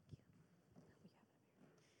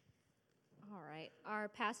Our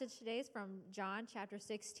passage today is from John chapter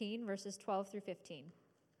 16, verses 12 through 15.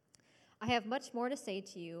 I have much more to say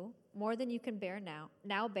to you, more than you can bear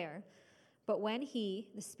now bear. But when he,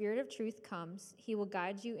 the Spirit of truth, comes, he will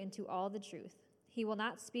guide you into all the truth. He will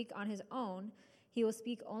not speak on his own. He will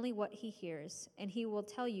speak only what he hears, and he will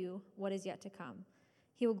tell you what is yet to come.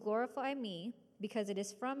 He will glorify me, because it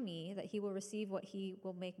is from me that he will receive what he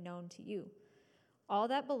will make known to you. All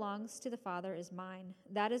that belongs to the Father is mine.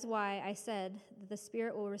 That is why I said that the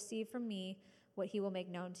Spirit will receive from me what he will make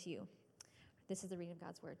known to you. This is the reading of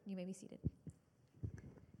God's word. You may be seated.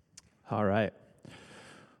 All right.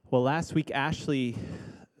 Well, last week Ashley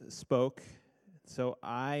spoke, so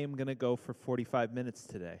I am going to go for 45 minutes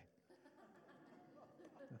today.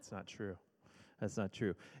 That's not true. That's not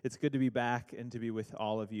true. It's good to be back and to be with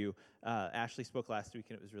all of you. Ashley spoke last week,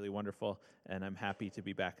 and it was really wonderful, and I'm happy to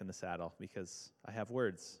be back in the saddle because I have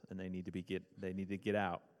words, and they need to get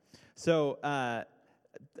out. So I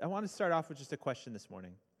want to start off with just a question this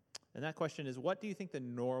morning, and that question is, what do you think the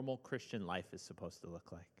normal Christian life is supposed to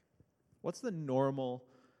look like? What's the normal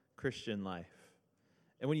Christian life?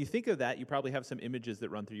 And when you think of that, you probably have some images that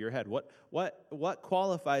run through your head. What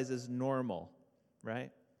qualifies as normal, right?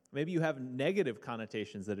 Maybe you have negative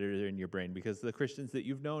connotations that are in your brain because the Christians that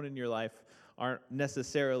you've known in your life aren't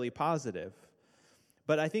necessarily positive.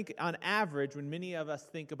 But I think on average, when many of us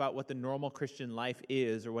think about what the normal Christian life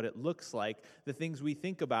is or what it looks like, the things we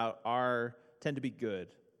think about tend to be good.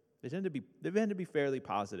 They tend to be fairly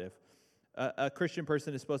positive. A Christian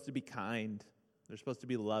person is supposed to be kind. They're supposed to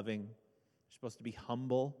be loving. They're supposed to be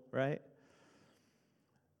humble, right?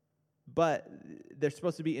 But they're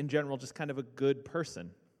supposed to be, in general, just kind of a good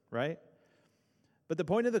person, right? But the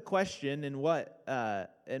point of the question and what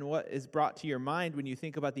is brought to your mind when you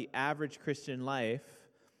think about the average Christian life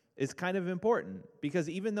is kind of important, because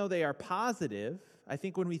even though they are positive, I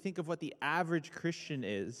think when we think of what the average Christian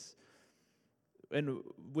is, and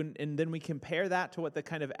then we compare that to what the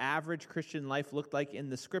kind of average Christian life looked like in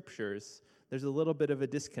the Scriptures, there's a little bit of a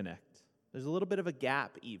disconnect. There's a little bit of a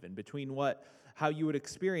gap even between how you would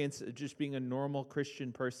experience just being a normal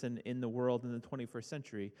Christian person in the world in the 21st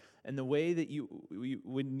century and the way that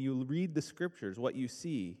when you read the Scriptures, what you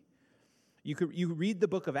see. You read the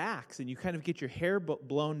book of Acts and you kind of get your hair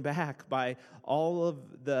blown back by all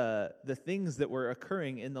of the things that were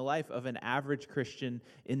occurring in the life of an average Christian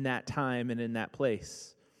in that time and in that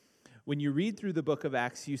place. When you read through the book of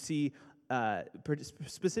Acts, you see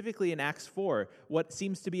specifically in Acts 4, what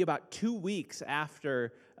seems to be about 2 weeks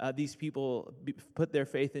after these people put their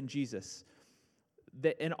faith in Jesus.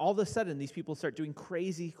 And all of a sudden, these people start doing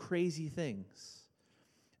crazy, crazy things.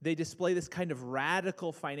 They display this kind of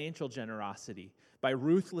radical financial generosity by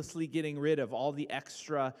ruthlessly getting rid of all the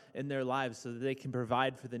extra in their lives so that they can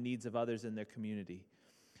provide for the needs of others in their community.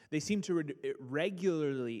 They seem to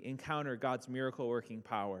regularly encounter God's miracle-working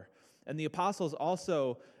power. And the apostles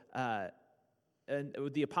also...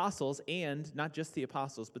 and not just the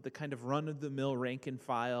apostles, but the kind of run-of-the-mill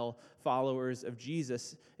rank-and-file followers of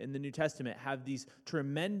Jesus in the New Testament have these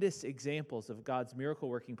tremendous examples of God's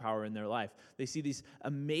miracle-working power in their life. They see these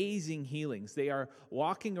amazing healings. They are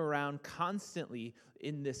walking around constantly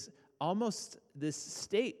in this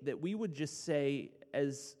state that we would just say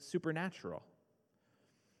as supernatural.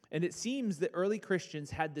 And it seems that early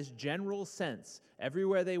Christians had this general sense,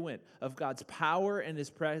 everywhere they went, of God's power and His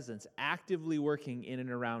presence actively working in and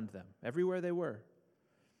around them, everywhere they were.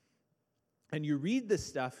 And you read this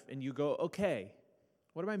stuff and you go, okay,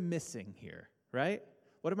 what am I missing here, right?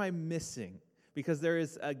 What am I missing? Because there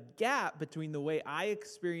is a gap between the way I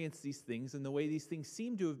experience these things and the way these things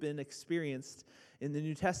seem to have been experienced in the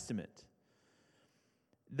New Testament.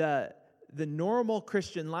 The normal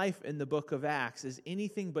Christian life in the book of Acts is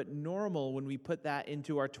anything but normal when we put that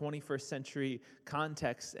into our 21st century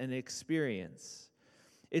context and experience.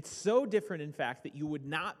 It's so different, in fact, that you would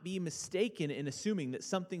not be mistaken in assuming that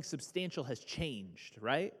something substantial has changed,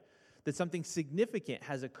 right? That something significant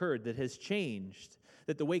has occurred that has changed.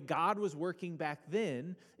 That the way God was working back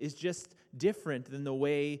then is just different than the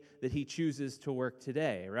way that He chooses to work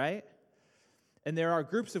today, right? And there are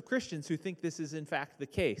groups of Christians who think this is, in fact, the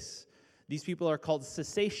case. These people are called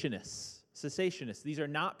cessationists. These are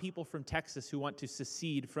not people from Texas who want to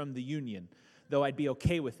secede from the Union, though I'd be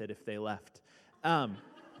okay with it if they left.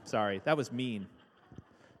 Sorry, that was mean.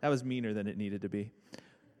 That was meaner than it needed to be.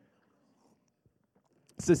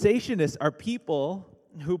 Cessationists are people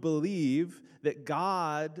who believe that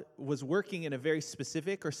God was working in a very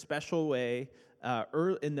specific or special way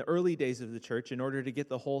in the early days of the church in order to get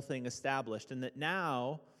the whole thing established, and that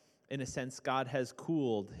now, in a sense, God has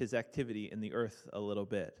cooled His activity in the earth a little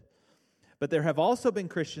bit. But there have also been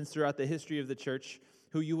Christians throughout the history of the church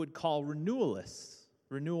who you would call renewalists.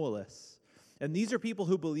 And these are people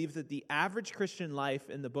who believe that the average Christian life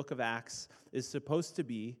in the book of Acts is supposed to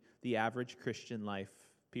be the average Christian life,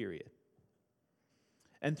 period.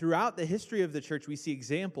 And throughout the history of the church, we see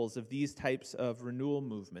examples of these types of renewal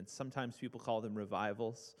movements. Sometimes people call them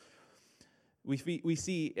revivals. We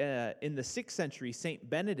see in the 6th century, St.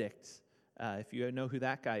 Benedict, if you know who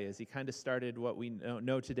that guy is, he kind of started what we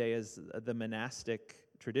know today as the monastic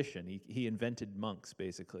tradition. He invented monks,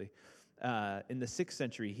 basically. In the 6th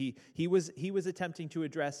century, he was attempting to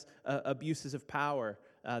address abuses of power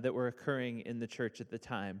that were occurring in the church at the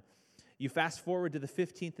time. You fast forward to the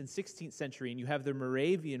 15th and 16th century, and you have the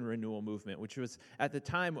Moravian renewal movement, which was at the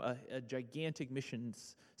time a gigantic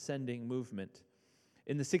missions-sending movement.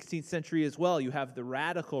 In the 16th century as well, you have the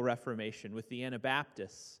Radical Reformation with the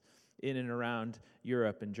Anabaptists in and around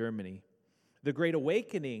Europe and Germany. The Great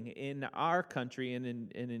Awakening in our country and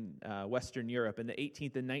in Western Europe in the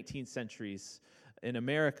 18th and 19th centuries in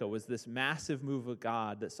America was this massive move of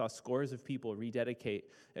God that saw scores of people rededicate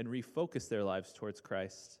and refocus their lives towards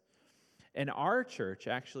Christ. And our church,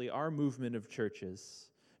 actually our movement of churches,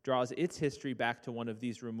 draws its history back to one of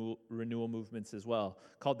these renewal movements as well,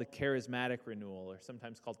 called the Charismatic Renewal, or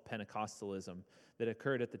sometimes called Pentecostalism, that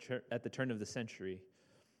occurred at the turn of the century.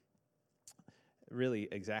 Really,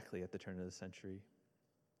 exactly at the turn of the century.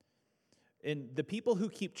 And the people who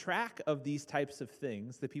keep track of these types of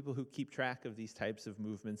things, the people who keep track of these types of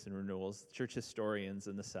movements and renewals, church historians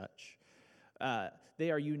and the such,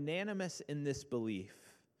 they are unanimous in this belief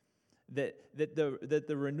that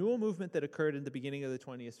the renewal movement that occurred in the beginning of the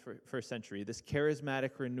 21st century, this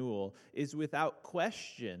charismatic renewal, is without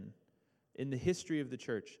question in the history of the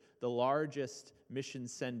church the largest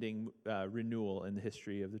mission-sending renewal in the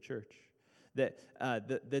history of the church. That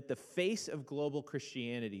the face of global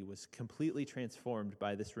Christianity was completely transformed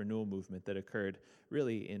by this renewal movement that occurred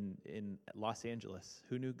really in Los Angeles.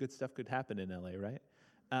 Who knew good stuff could happen in LA, right?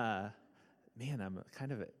 Man,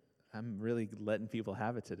 I'm really letting people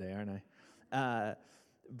have it today, aren't I?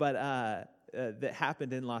 That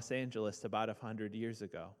happened in Los Angeles about 100 years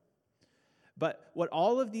ago. But what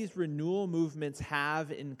all of these renewal movements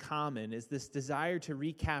have in common is this desire to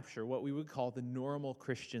recapture what we would call the normal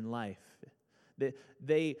Christian life.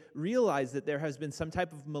 They realize that there has been some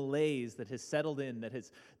type of malaise that has settled in, that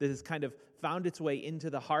has kind of found its way into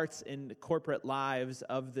the hearts and corporate lives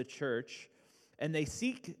of the church, and they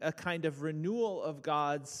seek a kind of renewal of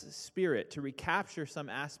God's Spirit to recapture some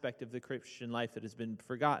aspect of the Christian life that has been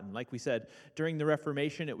forgotten. Like we said, during the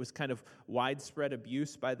Reformation, it was kind of widespread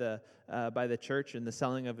abuse by the church and the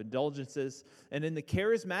selling of indulgences. And in the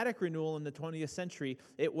charismatic renewal in the 20th century,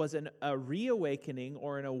 it was a reawakening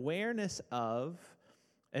or an awareness of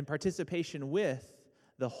and participation with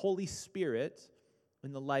the Holy Spirit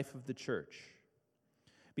in the life of the church.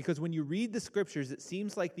 Because when you read the scriptures, it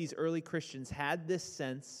seems like these early Christians had this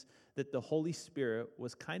sense that the Holy Spirit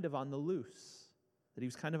was kind of on the loose, that he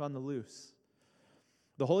was kind of on the loose.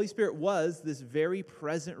 The Holy Spirit was this very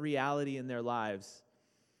present reality in their lives.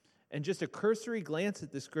 And just a cursory glance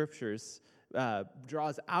at the scriptures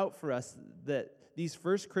draws out for us that these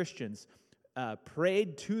first Christians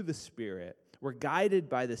prayed to the Spirit, were guided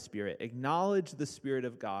by the Spirit, acknowledged the Spirit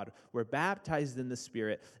of God, were baptized in the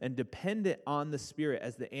Spirit, and dependent on the Spirit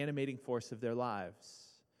as the animating force of their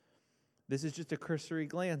lives. This is just a cursory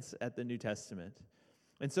glance at the New Testament.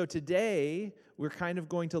 And so today, we're kind of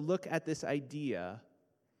going to look at this idea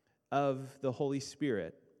of the Holy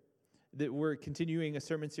Spirit. That we're continuing a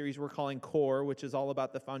sermon series we're calling Core, which is all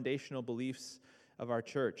about the foundational beliefs of our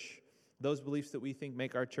church, those beliefs that we think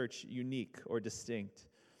make our church unique or distinct.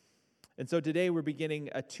 And so today we're beginning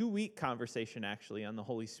a 2-week conversation, actually, on the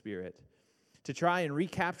Holy Spirit to try and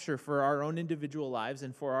recapture for our own individual lives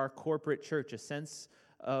and for our corporate church a sense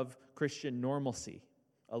of Christian normalcy,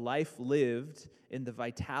 a life lived in the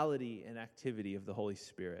vitality and activity of the Holy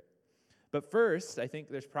Spirit. But first, I think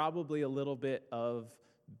there's probably a little bit of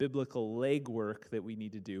biblical legwork that we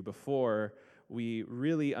need to do before we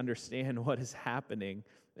really understand what is happening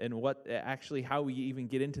and how we even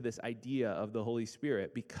get into this idea of the Holy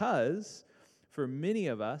Spirit. Because for many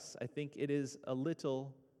of us, I think it is a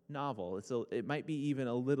little novel. It might be even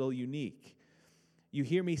a little unique. You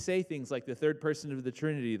hear me say things like the third person of the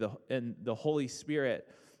Trinity and the Holy Spirit,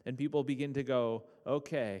 and people begin to go,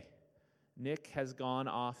 okay, Nick has gone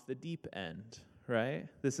off the deep end, right?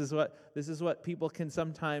 This is what people can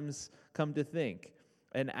sometimes come to think.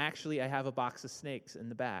 And actually, I have a box of snakes in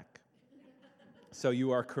the back. So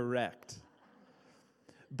you are correct.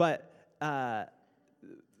 But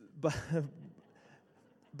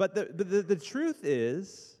the truth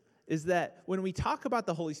is is that when we talk about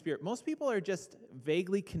the Holy Spirit, most people are just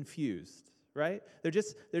vaguely confused, right? They're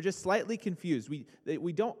just slightly confused.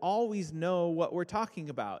 We don't always know what we're talking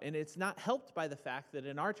about, and it's not helped by the fact that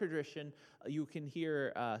in our tradition, you can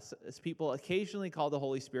hear people occasionally call the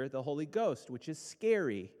Holy Spirit the Holy Ghost, which is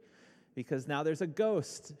scary, because now there's a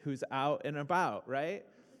ghost who's out and about, right?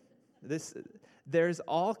 There's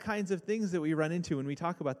all kinds of things that we run into when we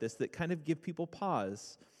talk about this that kind of give people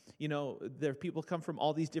pause. You know, people come from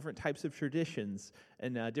all these different types of traditions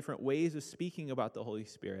and different ways of speaking about the Holy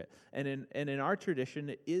Spirit. And in our tradition,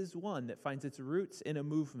 it is one that finds its roots in a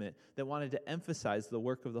movement that wanted to emphasize the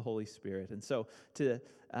work of the Holy Spirit. And so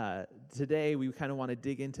today, we kind of want to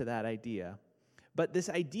dig into that idea. But this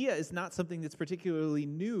idea is not something that's particularly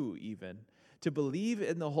new even. To believe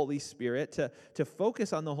in the Holy Spirit, to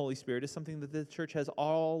focus on the Holy Spirit is something that the church has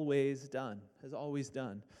always done.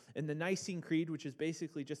 In the Nicene Creed, which is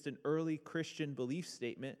basically just an early Christian belief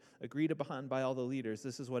statement agreed upon by all the leaders,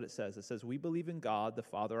 this is what it says. It says, "We believe in God, the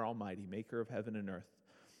Father Almighty, maker of heaven and earth,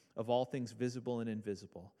 of all things visible and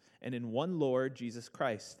invisible, and in one Lord, Jesus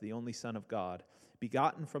Christ, the only Son of God,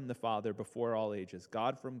 begotten from the Father before all ages,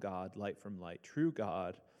 God from God, light from light, true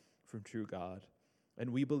God from true God. And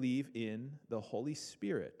we believe in the Holy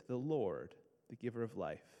Spirit, the Lord, the giver of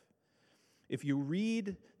life." If you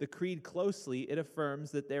read the creed closely, it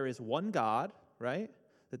affirms that there is one God, right?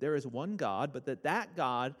 That there is one God, but that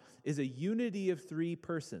God is a unity of three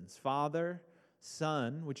persons: Father,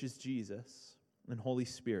 Son, which is Jesus, and Holy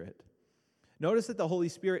Spirit. Notice that the Holy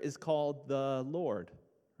Spirit is called the Lord,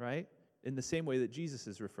 right? In the same way that Jesus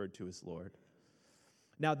is referred to as Lord.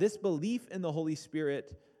 Now, this belief in the Holy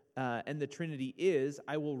Spirit and the Trinity is,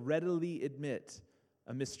 I will readily admit,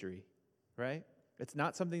 a mystery, right? It's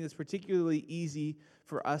not something that's particularly easy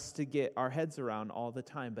for us to get our heads around all the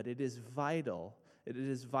time, but it is vital. It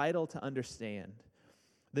is vital to understand.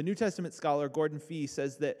 The New Testament scholar Gordon Fee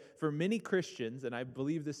says that for many Christians, and I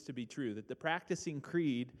believe this to be true, that the practicing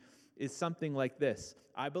creed is something like this: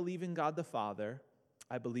 I believe in God the Father,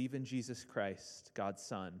 I believe in Jesus Christ, God's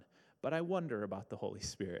Son, but I wonder about the Holy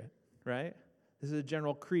Spirit, right? This is a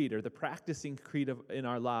general creed, or the practicing creed in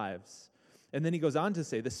our lives. And then he goes on to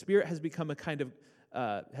say, the Spirit has become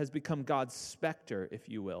has become God's specter, if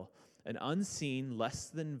you will, an unseen, less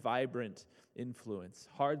than vibrant influence,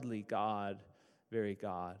 hardly God, very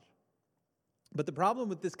God. But the problem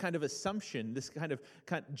with this kind of assumption, this kind of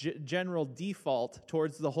general default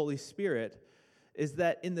towards the Holy Spirit, is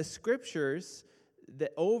that in the Scriptures,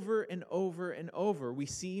 that over and over and over, we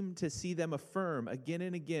seem to see them affirm again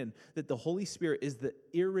and again that the Holy Spirit is the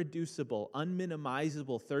irreducible,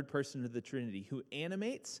 unminimizable third person of the Trinity who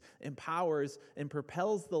animates, empowers, and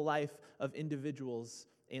propels the life of individuals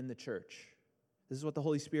in the church. This is what the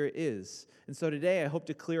Holy Spirit is. And so today I hope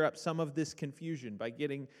to clear up some of this confusion by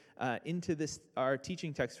getting into our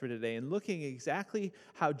teaching text for today and looking exactly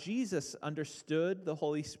how Jesus understood the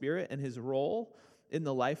Holy Spirit and his role in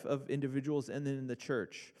the life of individuals and then in the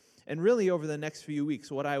church. And really over the next few weeks,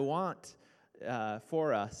 what I want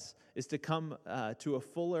for us is to come to a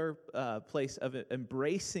fuller place of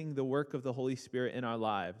embracing the work of the Holy Spirit in our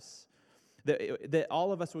lives. That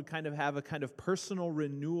all of us would kind of have a kind of personal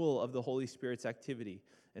renewal of the Holy Spirit's activity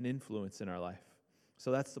and influence in our life.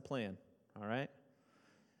 So that's the plan, all right?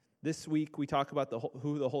 This week we talk about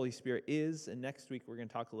who the Holy Spirit is, and next week we're going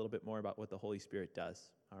to talk a little bit more about what the Holy Spirit does,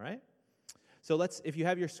 all right? So if you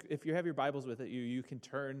have your Bibles with it, you can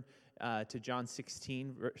turn to John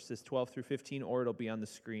 16, verses 12 through 15, or it'll be on the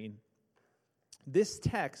screen. This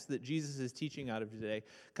text that Jesus is teaching out of today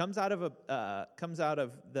comes out of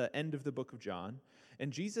the end of the book of John,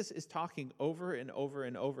 and Jesus is talking over and over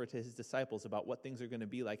and over to his disciples about what things are going to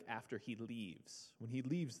be like after he leaves, when he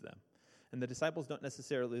leaves them. And the disciples don't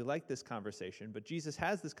necessarily like this conversation, but Jesus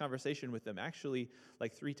has this conversation with them actually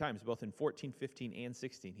like 3 times, both in 14, 15, and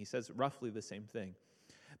 16. He says roughly the same thing.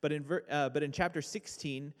 But in chapter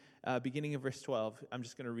 16, beginning of verse 12, I'm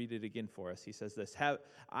just going to read it again for us. He says this: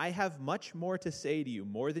 I have much more to say to you,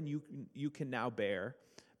 more than you can now bear.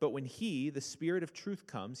 But when he, the Spirit of truth,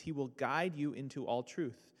 comes, he will guide you into all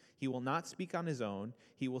truth. He will not speak on his own.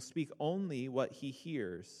 He will speak only what he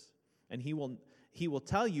hears, and he will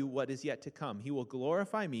tell you what is yet to come. He will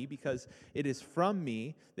glorify me, because it is from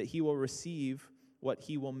me that he will receive what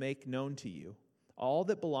he will make known to you. All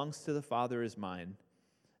that belongs to the Father is mine.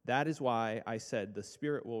 That is why I said the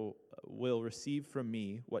Spirit will receive from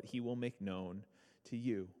me what he will make known to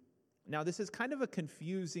you. Now, this is kind of a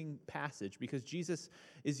confusing passage because Jesus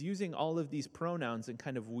is using all of these pronouns in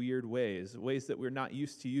kind of weird ways that we're not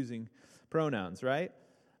used to using pronouns, right?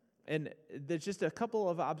 And there's just a couple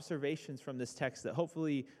of observations from this text that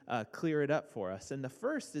hopefully clear it up for us. And the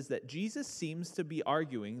first is that Jesus seems to be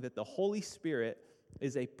arguing that the Holy Spirit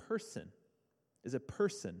is a person,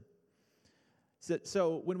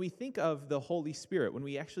 So when we think of the Holy Spirit, when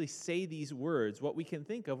we actually say these words, what we can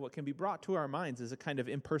think of, what can be brought to our minds is a kind of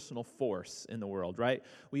impersonal force in the world, right?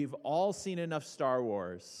 We've all seen enough Star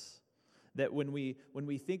Wars that when we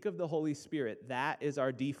think of the Holy Spirit, that is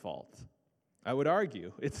our default. I would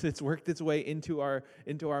argue it's worked its way into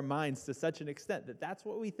our minds to such an extent that that's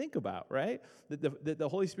what we think about, right? That the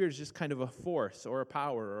Holy Spirit is just kind of a force or a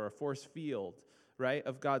power or a force field, right,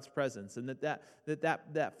 of God's presence, and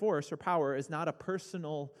that force or power is not a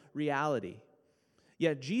personal reality.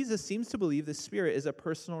 Yet Jesus seems to believe the Spirit is a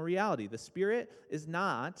personal reality. The Spirit is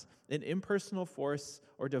not an impersonal force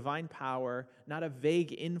or divine power, not a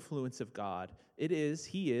vague influence of God.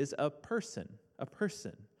 He is a person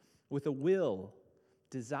with a will,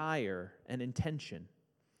 desire, and intention.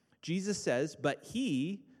 Jesus says, but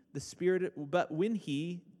when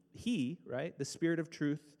he, right, the Spirit of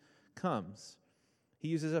truth comes. He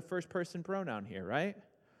uses a first-person pronoun here, right?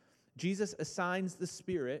 Jesus assigns the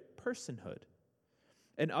Spirit personhood.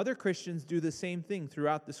 And other Christians do the same thing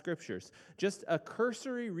throughout the Scriptures. Just a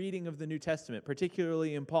cursory reading of the New Testament,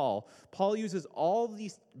 particularly in Paul uses all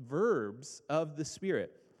these verbs of the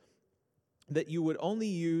Spirit that you would only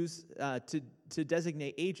use to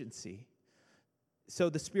designate agency. So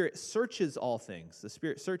the Spirit searches all things. The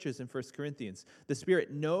Spirit searches in 1 Corinthians. The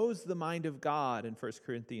Spirit knows the mind of God in 1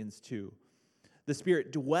 Corinthians 2. The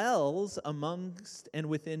Spirit dwells amongst and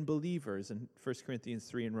within believers in 1 Corinthians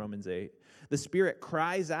 3 and Romans 8. The Spirit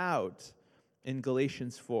cries out in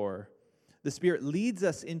Galatians 4. The Spirit leads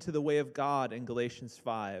us into the way of God in Galatians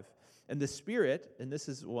 5. And the Spirit, and this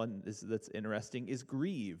is one that's interesting, is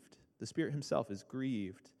grieved. The Spirit himself is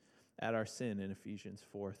grieved at our sin in Ephesians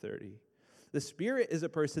 4:30. The Spirit is a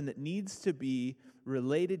person that needs to be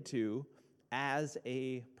related to as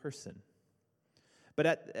a person.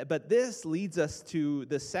 But this leads us to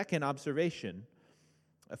the second observation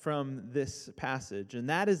from this passage, and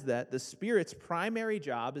that is that the Spirit's primary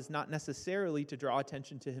job is not necessarily to draw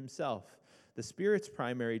attention to himself. The Spirit's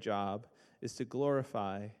primary job is to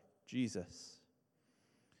glorify Jesus.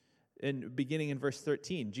 And beginning in verse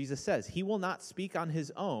 13, Jesus says, he will not speak on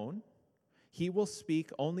his own. He will speak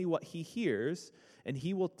only what he hears, and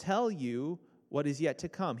he will tell you what is yet to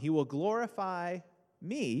come. He will glorify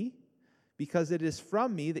me, because it is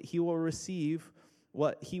from me that he will receive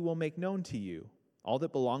what he will make known to you. All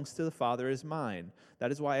that belongs to the Father is mine.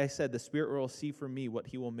 That is why I said the Spirit will receive from me what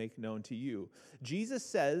he will make known to you. Jesus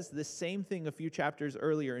says the same thing a few chapters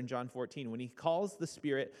earlier in John 14 when he calls the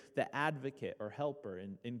Spirit the advocate or helper.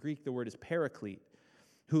 In Greek, the word is paraclete,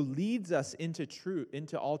 who leads us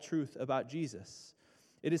into all truth about Jesus.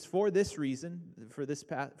 It is for this reason,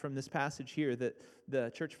 from this passage here, that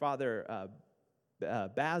the church father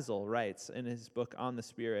Basil writes in his book on the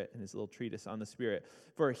Spirit, in his little treatise on the Spirit,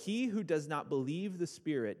 for he who does not believe the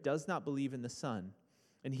Spirit does not believe in the Son,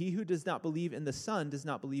 and he who does not believe in the Son does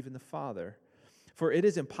not believe in the Father. For it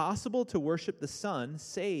is impossible to worship the Son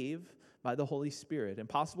save by the Holy Spirit,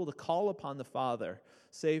 impossible to call upon the Father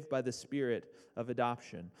save by the Spirit of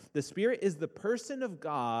adoption. The Spirit is the person of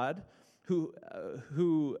God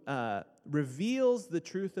who reveals the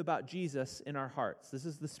truth about Jesus in our hearts. This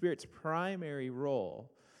is the Spirit's primary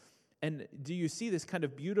role. And do you see this kind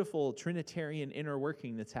of beautiful Trinitarian inner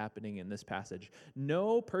working that's happening in this passage?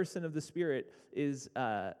 No person of the Spirit is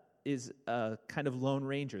a kind of lone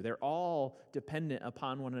ranger. They're all dependent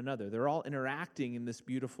upon one another. They're all interacting in this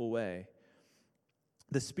beautiful way.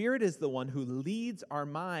 The Spirit is the one who leads our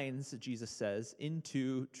minds, Jesus says,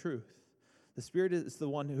 into truth. The Spirit is the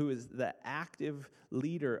one who is the active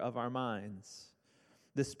leader of our minds.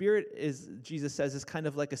 The Spirit Jesus says, is kind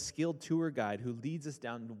of like a skilled tour guide who leads us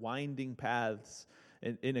down winding paths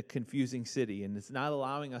in a confusing city, and it's not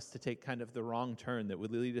allowing us to take kind of the wrong turn that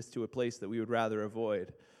would lead us to a place that we would rather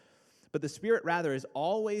avoid. But the Spirit, rather, is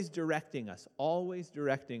always directing us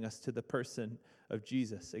to the person of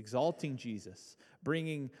Jesus, exalting Jesus,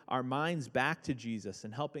 bringing our minds back to Jesus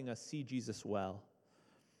and helping us see Jesus well.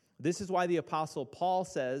 This is why the Apostle Paul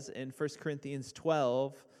says in 1 Corinthians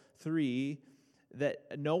 12:3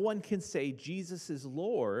 that no one can say Jesus is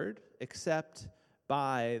Lord except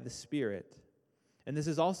by the Spirit. And this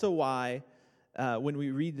is also why when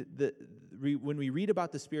we read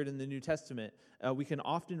about the Spirit in the New Testament, we can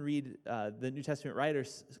often read the New Testament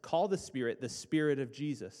writers call the Spirit of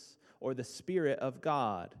Jesus or the Spirit of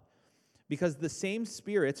God. Because the same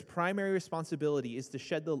Spirit's primary responsibility is to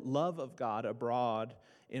shed the love of God abroad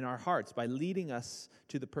in our hearts by leading us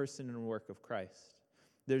to the person and work of Christ.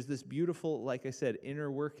 there's this beautiful, like I said, inner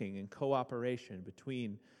working and cooperation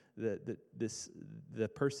between the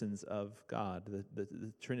persons of God, the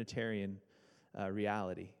Trinitarian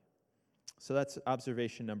reality. So that's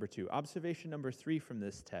observation number 2. Observation number 3 from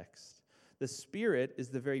this text. The Spirit is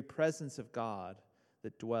the very presence of God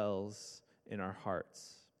that dwells in our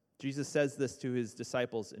hearts. Jesus says this to his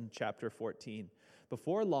disciples in chapter 14.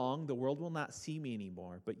 Before long, the world will not see me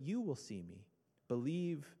anymore, but you will see me.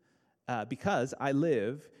 Believe, because I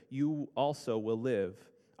live, you also will live.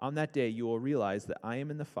 On that day, you will realize that I am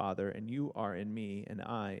in the Father, and you are in me, and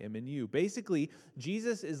I am in you. Basically,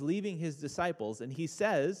 Jesus is leaving his disciples, and he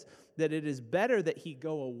says that it is better that he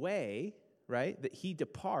go away, right? That he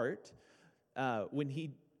depart when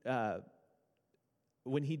he does,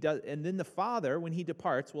 and then the Father, when he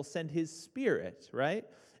departs, will send his Spirit, right?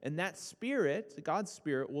 And that Spirit, God's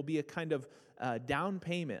Spirit, will be a kind of down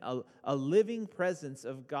payment, a living presence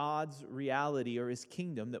of God's reality or his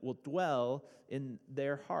kingdom that will dwell in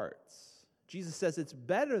their hearts. Jesus says it's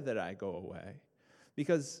better that I go away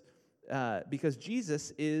because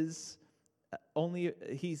Jesus is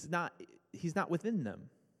he's not within them.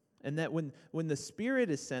 And that when the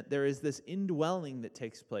Spirit is sent, there is this indwelling that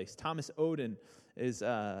takes place. Thomas Oden is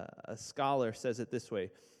a scholar, says it this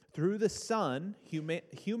way. Through the Son,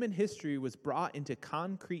 human history was brought into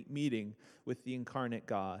concrete meeting with the incarnate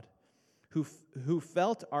God, who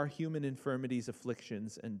felt our human infirmities,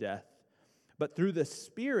 afflictions, and death. But through the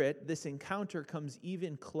Spirit, this encounter comes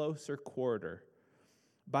even closer quarter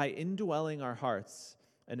by indwelling our hearts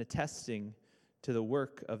and attesting to the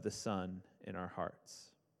work of the Son in our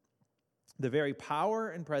hearts. The very power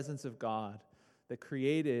and presence of God that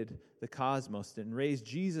created the cosmos and raised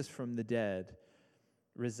Jesus from the dead,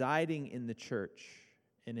 residing in the church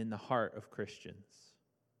and in the heart of Christians.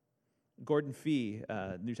 Gordon Fee,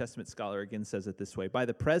 New Testament scholar, again says it this way. By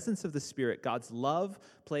the presence of the Spirit, God's love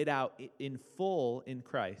played out in full in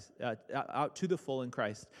Christ, out to the full in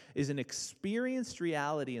Christ, is an experienced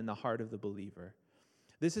reality in the heart of the believer.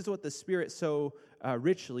 This is what the Spirit so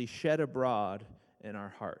richly shed abroad in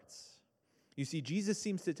our hearts. You see, Jesus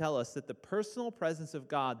seems to tell us that the personal presence of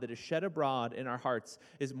God that is shed abroad in our hearts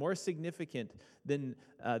is more significant than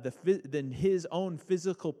his own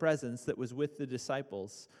physical presence that was with the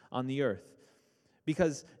disciples on the earth.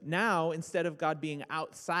 Because now, instead of God being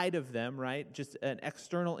outside of them, right, just an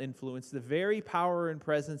external influence, the very power and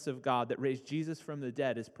presence of God that raised Jesus from the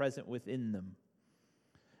dead is present within them.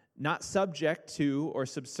 Not subject to or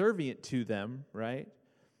subservient to them, right?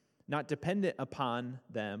 Not dependent upon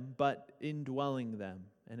them, but indwelling them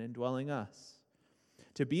and indwelling us.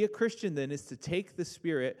 To be a Christian, then, is to take the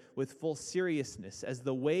Spirit with full seriousness as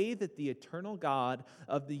the way that the eternal God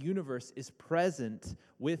of the universe is present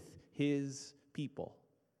with his people.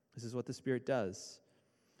 This is what the Spirit does.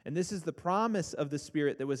 And this is the promise of the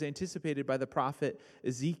Spirit that was anticipated by the prophet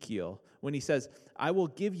Ezekiel when he says, I will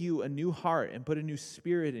give you a new heart and put a new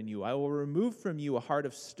spirit in you. I will remove from you a heart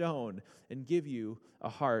of stone and give you a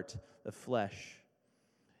heart of flesh.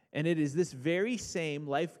 And it is this very same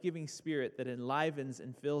life-giving Spirit that enlivens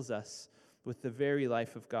and fills us with the very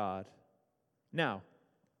life of God. Now,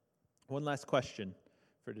 one last question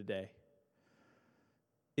for today.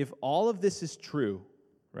 If all of this is true,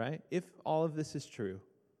 right? If all of this is true,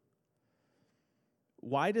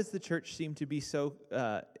 why does the church seem to be so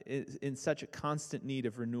in such a constant need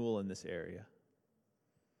of renewal in this area?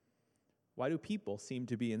 Why do people seem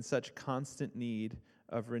to be in such constant need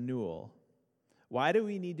of renewal? Why do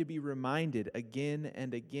we need to be reminded again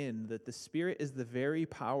and again that the Spirit is the very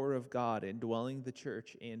power of God indwelling the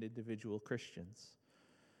church and individual Christians?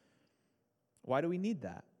 Why do we need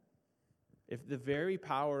that? If the very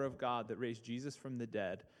power of God that raised Jesus from the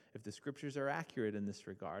dead, if the Scriptures are accurate in this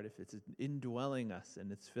regard, if it's indwelling us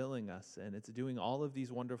and it's filling us and it's doing all of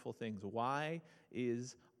these wonderful things, why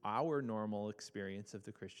is our normal experience of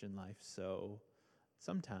the Christian life so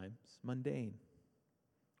sometimes mundane?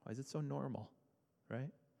 Why is it so normal,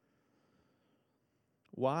 right?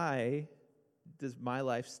 Why does my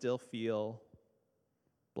life still feel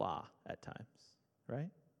blah at times, right?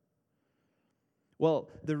 Well,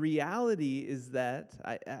 the reality is that,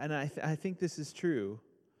 I think this is true,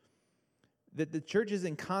 that the church is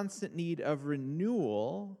in constant need of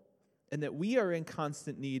renewal, and that we are in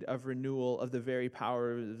constant need of renewal of the very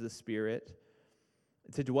power of the Spirit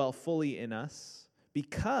to dwell fully in us,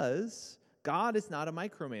 because God is not a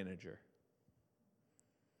micromanager.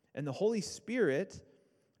 And the Holy Spirit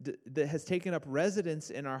that has taken up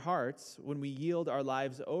residence in our hearts when we yield our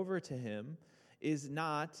lives over to Him is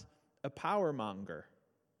not a power monger.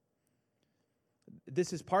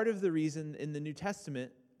 This is part of the reason in the New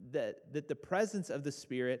Testament that the presence of the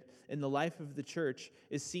Spirit in the life of the church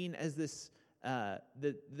is seen as this,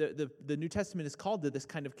 the New Testament is called to this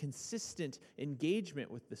kind of consistent engagement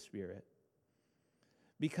with the Spirit.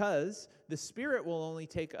 Because the Spirit will only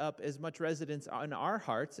take up as much residence in our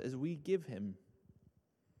hearts as we give him.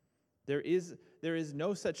 There is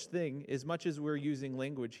no such thing, as much as we're using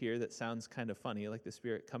language here that sounds kind of funny, like the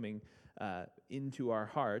Spirit coming into our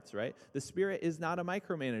hearts, right? The Spirit is not a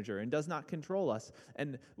micromanager and does not control us.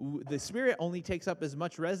 And the Spirit only takes up as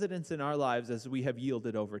much residence in our lives as we have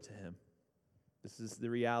yielded over to him. This is the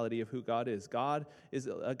reality of who God is. God is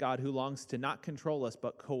a God who longs to not control us,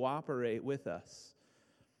 but cooperate with us.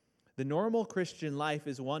 The normal Christian life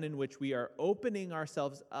is one in which we are opening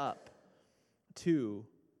ourselves up to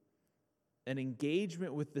an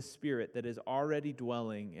engagement with the Spirit that is already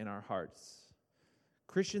dwelling in our hearts.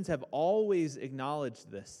 Christians have always acknowledged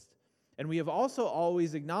this. And we have also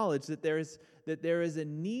always acknowledged that there is a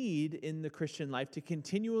need in the Christian life to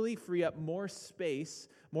continually free up more space,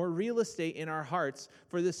 more real estate in our hearts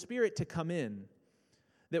for the Spirit to come in.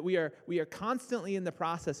 That we are constantly in the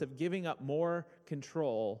process of giving up more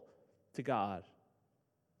control to God.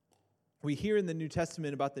 We hear in the New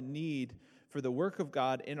Testament about the need for the work of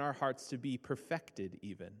God in our hearts to be perfected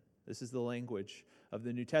even. This is the language of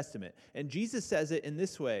the New Testament. And Jesus says it in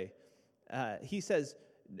this way. He says,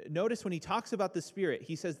 notice when he talks about the Spirit,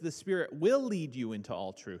 he says the Spirit will lead you into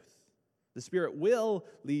all truth. The Spirit will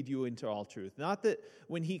lead you into all truth. Not that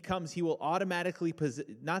when he comes, he will automatically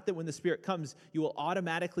not that when the Spirit comes, you will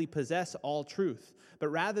automatically possess all truth, but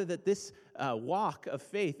rather that this walk of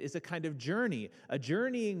faith is a kind of journey, a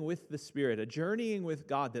journeying with the Spirit, a journeying with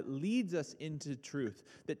God that leads us into truth,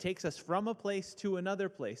 that takes us from a place to another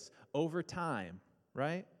place over time,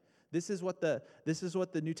 right? This is what the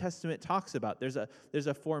New Testament talks about. There's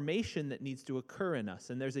a formation that needs to occur in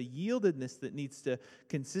us, and there's a yieldedness that needs to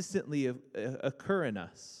consistently occur in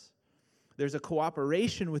us. There's a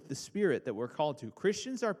cooperation with the Spirit that we're called to.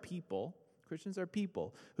 Christians are people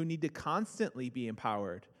who need to constantly be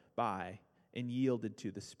empowered by and yielded to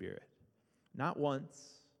the Spirit. Not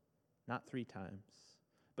once, not 3 times,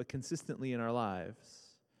 but consistently in our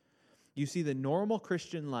lives. You see, the normal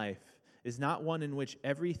Christian life is not one in which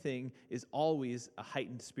everything is always a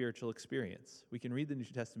heightened spiritual experience. We can read the New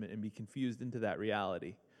Testament and be confused into that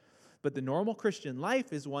reality. But the normal Christian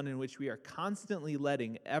life is one in which we are constantly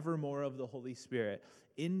letting ever more of the Holy Spirit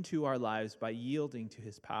into our lives by yielding to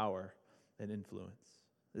his power and influence.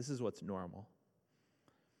 This is what's normal.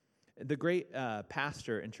 The great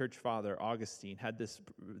pastor and church father, Augustine, had this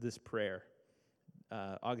prayer.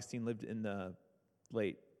 Augustine lived in the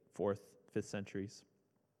late 4th, 5th centuries.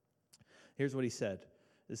 Here's what he said.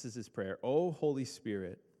 This is his prayer. "O Holy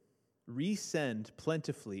Spirit, resend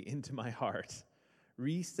plentifully into my heart.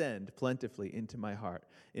 Resend plentifully into my heart.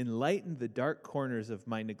 Enlighten the dark corners of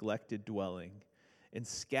my neglected dwelling, and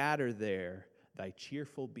scatter there thy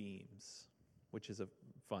cheerful beams," which is a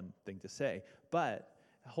fun thing to say, but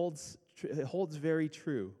it holds very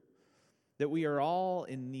true that we are all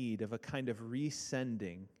in need of a kind of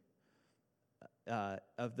resending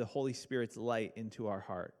of the Holy Spirit's light into our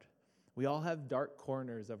heart. We all have dark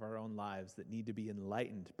corners of our own lives that need to be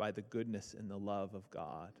enlightened by the goodness and the love of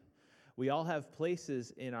God. We all have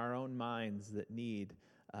places in our own minds that need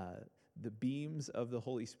the beams of the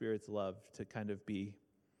Holy Spirit's love to kind of be,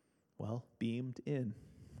 beamed in,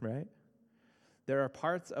 right? There are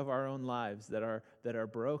parts of our own lives that are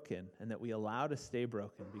broken and that we allow to stay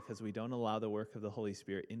broken because we don't allow the work of the Holy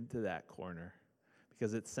Spirit into that corner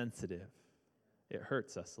because it's sensitive. It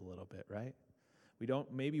hurts us a little bit, right?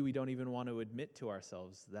 Maybe we don't even want to admit to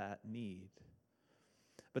ourselves that need.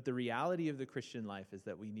 But the reality of the Christian life is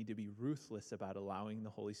that we need to be ruthless about allowing the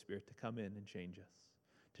Holy Spirit to come in and change us,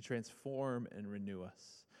 to transform and renew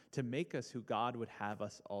us, to make us who God would have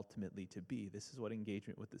us ultimately to be. This is what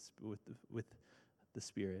engagement with the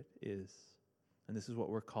Spirit is, and this is what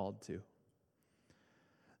we're called to.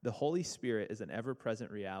 The Holy Spirit is an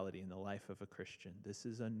ever-present reality in the life of a Christian. This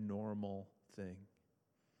is a normal thing.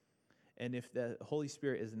 And if the Holy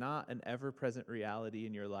Spirit is not an ever-present reality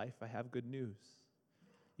in your life, I have good news.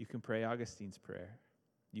 You can pray Augustine's prayer.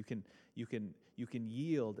 You can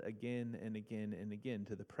yield again and again and again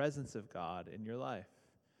to the presence of God in your life.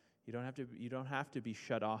 You don't have to be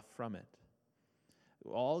shut off from it.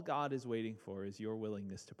 All God is waiting for is your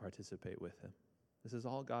willingness to participate with him. This is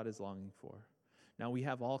all God is longing for. Now, we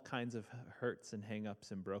have all kinds of hurts and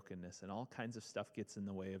hang-ups and brokenness, and all kinds of stuff gets in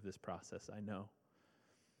the way of this process, I know.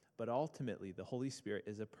 But ultimately, the Holy Spirit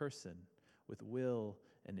is a person with will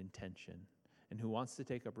and intention, and who wants to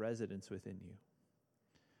take up residence within you.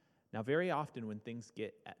 Now, very often when things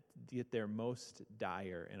get their most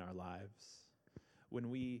dire in our lives, when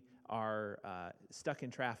we are stuck in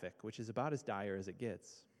traffic, which is about as dire as it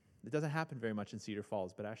gets. It doesn't happen very much in Cedar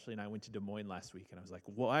Falls, but Ashley and I went to Des Moines last week, and I was like,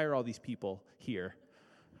 why are all these people here?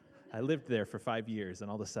 I lived there for 5 years, and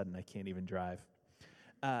all of a sudden I can't even drive.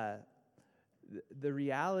 The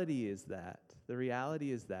reality is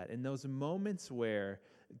that in those moments where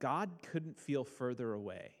God couldn't feel further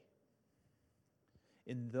away,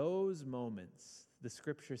 in those moments, the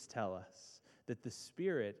scriptures tell us that the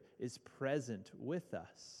Spirit is present with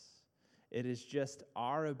us. It is just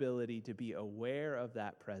our ability to be aware of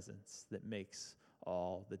that presence that makes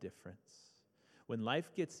all the difference. When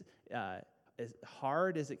life gets as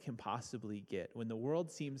hard as it can possibly get, when the world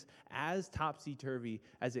seems as topsy-turvy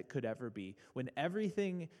as it could ever be, when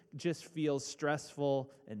everything just feels stressful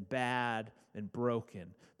and bad and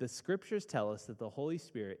broken, the scriptures tell us that the Holy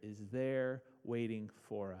Spirit is there waiting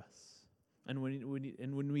for us. And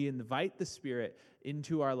when we invite the Spirit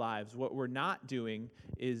into our lives, what we're not doing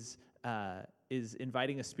is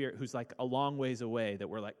inviting a Spirit who's like a long ways away that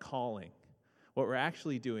we're like calling. What we're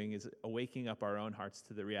actually doing is waking up our own hearts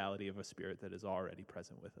to the reality of a Spirit that is already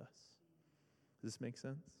present with us. Does this make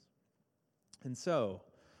sense? And so,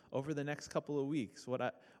 over the next couple of weeks, what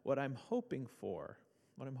I'm hoping for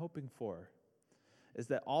is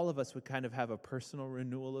that all of us would kind of have a personal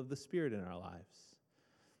renewal of the Spirit in our lives.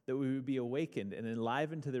 That we would be awakened and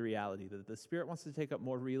enlivened to the reality that the Spirit wants to take up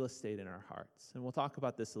more real estate in our hearts. And we'll talk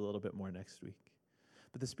about this a little bit more next week.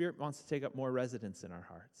 But the Spirit wants to take up more residence in our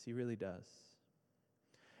hearts. He really does.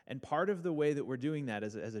 And part of the way that we're doing that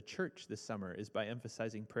as a church this summer is by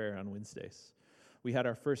emphasizing prayer on Wednesdays. We had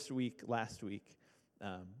our first week last week,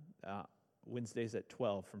 Wednesdays at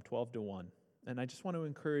 12, from 12 to 1. And I just want to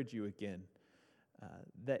encourage you again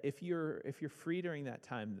that if you're free during that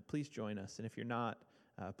time, please join us. And if you're not,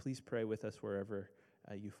 please pray with us wherever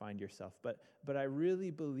you find yourself. But I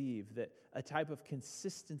really believe that a type of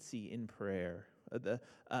consistency in prayer,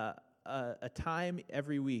 a time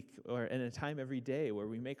every week and a time every day where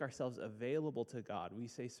we make ourselves available to God. We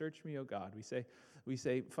say, "Search me, O God." We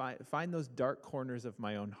say, find those dark corners of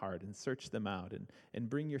my own heart and search them out and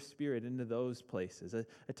bring your Spirit into those places.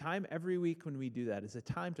 A time every week when we do that is a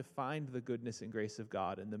time to find the goodness and grace of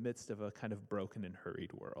God in the midst of a kind of broken and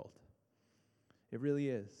hurried world. It really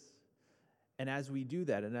is. And as we do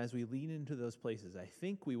that and as we lean into those places, I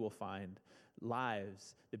think we will find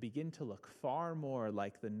lives that begin to look far more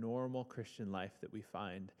like the normal Christian life that we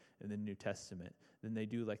find in the New Testament than they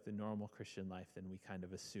do like the normal Christian life than we kind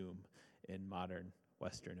of assume in modern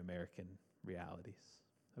Western American realities.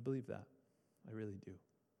 I believe that. I really do.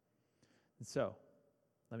 And so,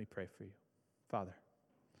 let me pray for you. Father,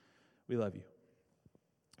 we love you.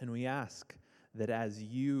 And we ask that as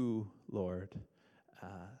you, Lord,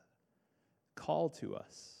 call to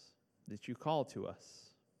us,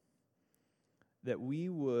 that we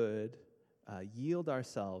would yield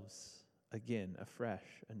ourselves again,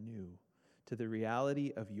 afresh, anew, to the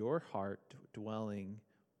reality of your heart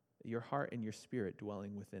and your Spirit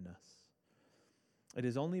dwelling within us. It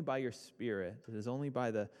is only by your Spirit, it is only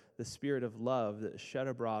by the Spirit of love that is shed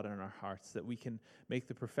abroad in our hearts that we can make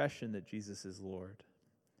the profession that Jesus is Lord.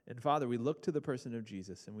 And Father, we look to the person of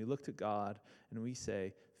Jesus and we look to God and we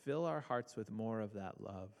say, fill our hearts with more of that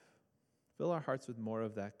love. Fill our hearts with more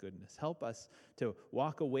of that goodness. Help us to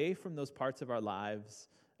walk away from those parts of our lives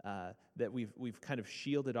that we've kind of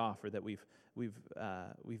shielded off, or that we've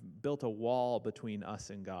built a wall between us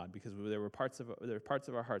and God because there are parts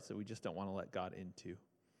of our hearts that we just don't want to let God into.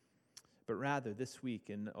 But rather, this week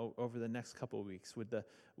and over the next couple of weeks,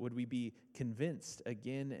 would we be convinced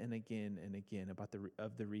again and again and again about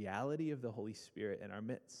the reality of the Holy Spirit in our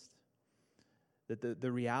midst? That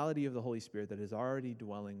the reality of the Holy Spirit that is already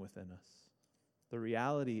dwelling within us, the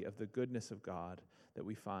reality of the goodness of God that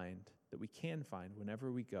we can find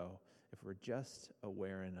whenever we go, if we're just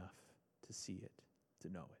aware enough to see it, to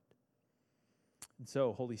know it. And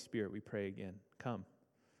so, Holy Spirit, we pray again, come.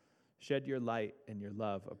 Shed your light and your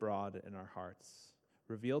love abroad in our hearts.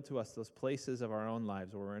 Reveal to us those places of our own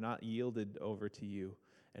lives where we're not yielded over to you.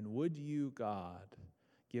 And would you, God,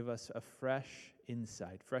 give us a fresh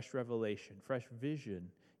insight, fresh revelation, fresh vision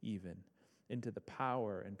even into the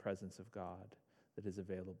power and presence of God that is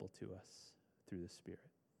available to us through the Spirit.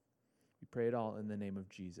 We pray it all in the name of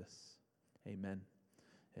Jesus. Amen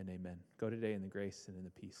and amen. Go today in the grace and in the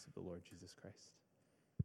peace of the Lord Jesus Christ.